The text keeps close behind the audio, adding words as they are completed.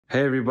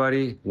Hey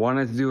everybody,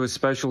 wanted to do a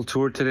special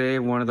tour today,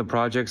 one of the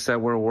projects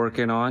that we're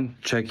working on.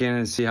 Check in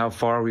and see how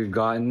far we've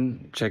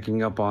gotten,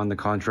 checking up on the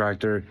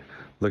contractor,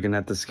 looking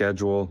at the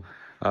schedule.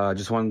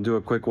 Just wanted to do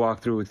a quick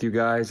walkthrough with you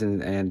guys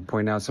and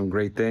point out some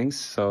great things.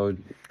 So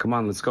come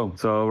on, let's go.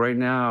 So right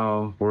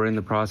now we're in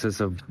the process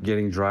of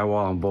getting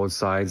drywall on both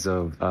sides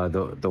of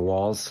the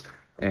walls.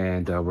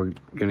 And we're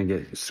gonna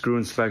get screw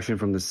inspection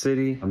from the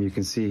city. You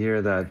can see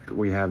here that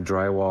we have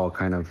drywall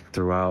kind of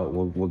throughout.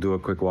 We'll do a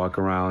quick walk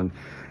around.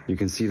 You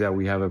can see that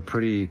we have a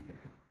pretty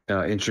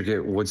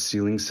intricate wood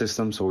ceiling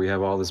system. So we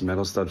have all this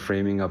metal stud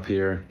framing up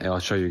here. And I'll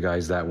show you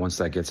guys that once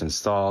that gets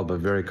installed, but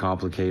very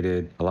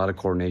complicated. A lot of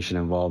coordination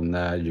involved in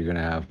that. You're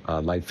gonna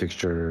have light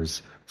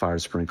fixtures, fire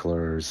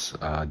sprinklers,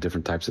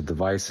 different types of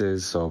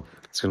devices. So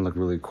it's gonna look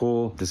really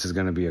cool. This is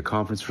gonna be a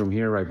conference room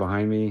here right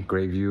behind me.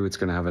 Great view. It's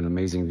gonna have an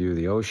amazing view of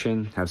the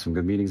ocean, have some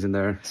good meetings in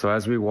there. So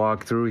as we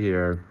walk through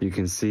here, you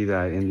can see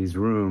that in these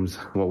rooms,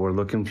 what we're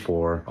looking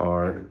for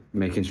are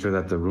making sure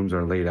that the rooms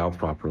are laid out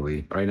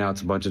properly. Right now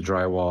it's a bunch of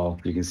drywall.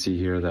 You can see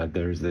here that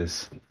there's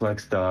this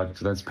flex duct,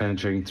 so that's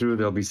penetrating through.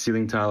 There'll be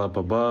ceiling tile up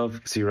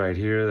above. See right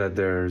here that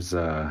there's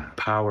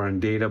power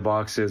and data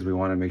boxes. We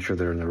wanna make sure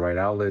they're in the right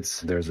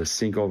outlets. There's a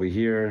sink over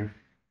here.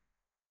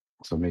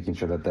 So making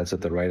sure that that's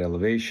at the right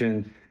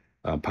elevation.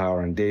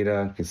 Power and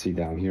data, you can see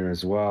down here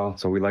as well.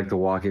 So we like to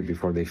walk it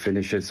before they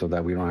finish it so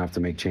that we don't have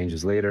to make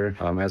changes later.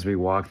 As we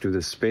walk through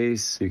the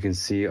space, you can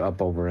see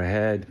up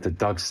overhead, the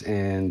duct's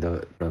in,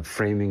 the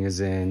framing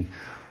is in,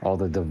 all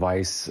the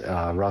device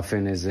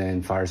rough-in is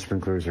in, fire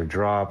sprinklers are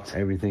dropped,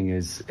 everything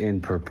is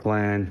in per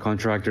plan.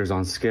 Contractor's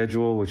on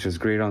schedule, which is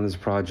great on this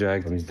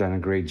project. He's done a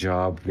great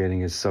job getting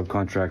his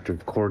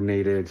subcontractor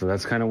coordinated. So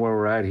that's kind of where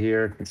we're at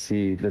here.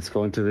 Let's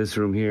go into this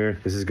room here.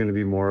 This is gonna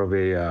be more of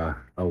a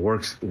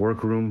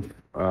work room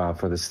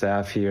for the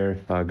staff here.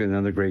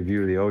 Another great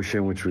view of the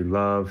ocean, which we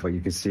love. You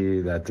can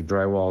see that the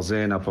drywall's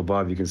in. Up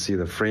above, you can see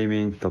the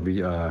framing. There'll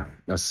be a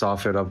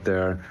soffit up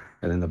there,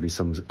 and then there'll be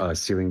some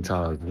ceiling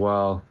tile as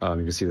well.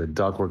 You can see the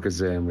ductwork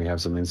is in. We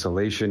have some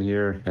insulation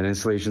here, and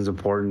insulation is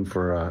important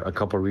for a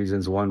couple of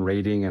reasons. One,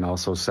 rating, and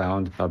also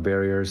sound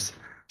barriers,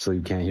 so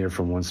you can't hear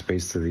from one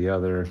space to the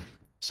other.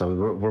 So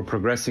we're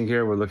progressing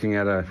here. We're looking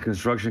at a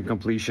construction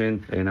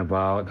completion in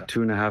about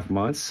 2.5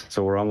 months.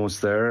 So we're almost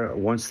there.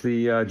 Once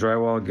the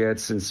drywall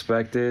gets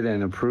inspected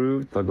and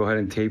approved, they'll go ahead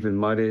and tape and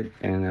mud it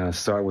and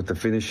start with the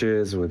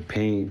finishes, with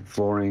paint,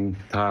 flooring,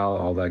 tile,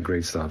 all that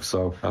great stuff.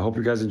 So I hope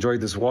you guys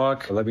enjoyed this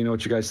walk. Let me know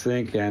what you guys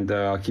think, and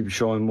I'll keep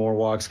showing more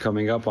walks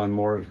coming up on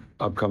more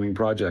upcoming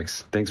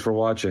projects. Thanks for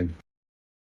watching.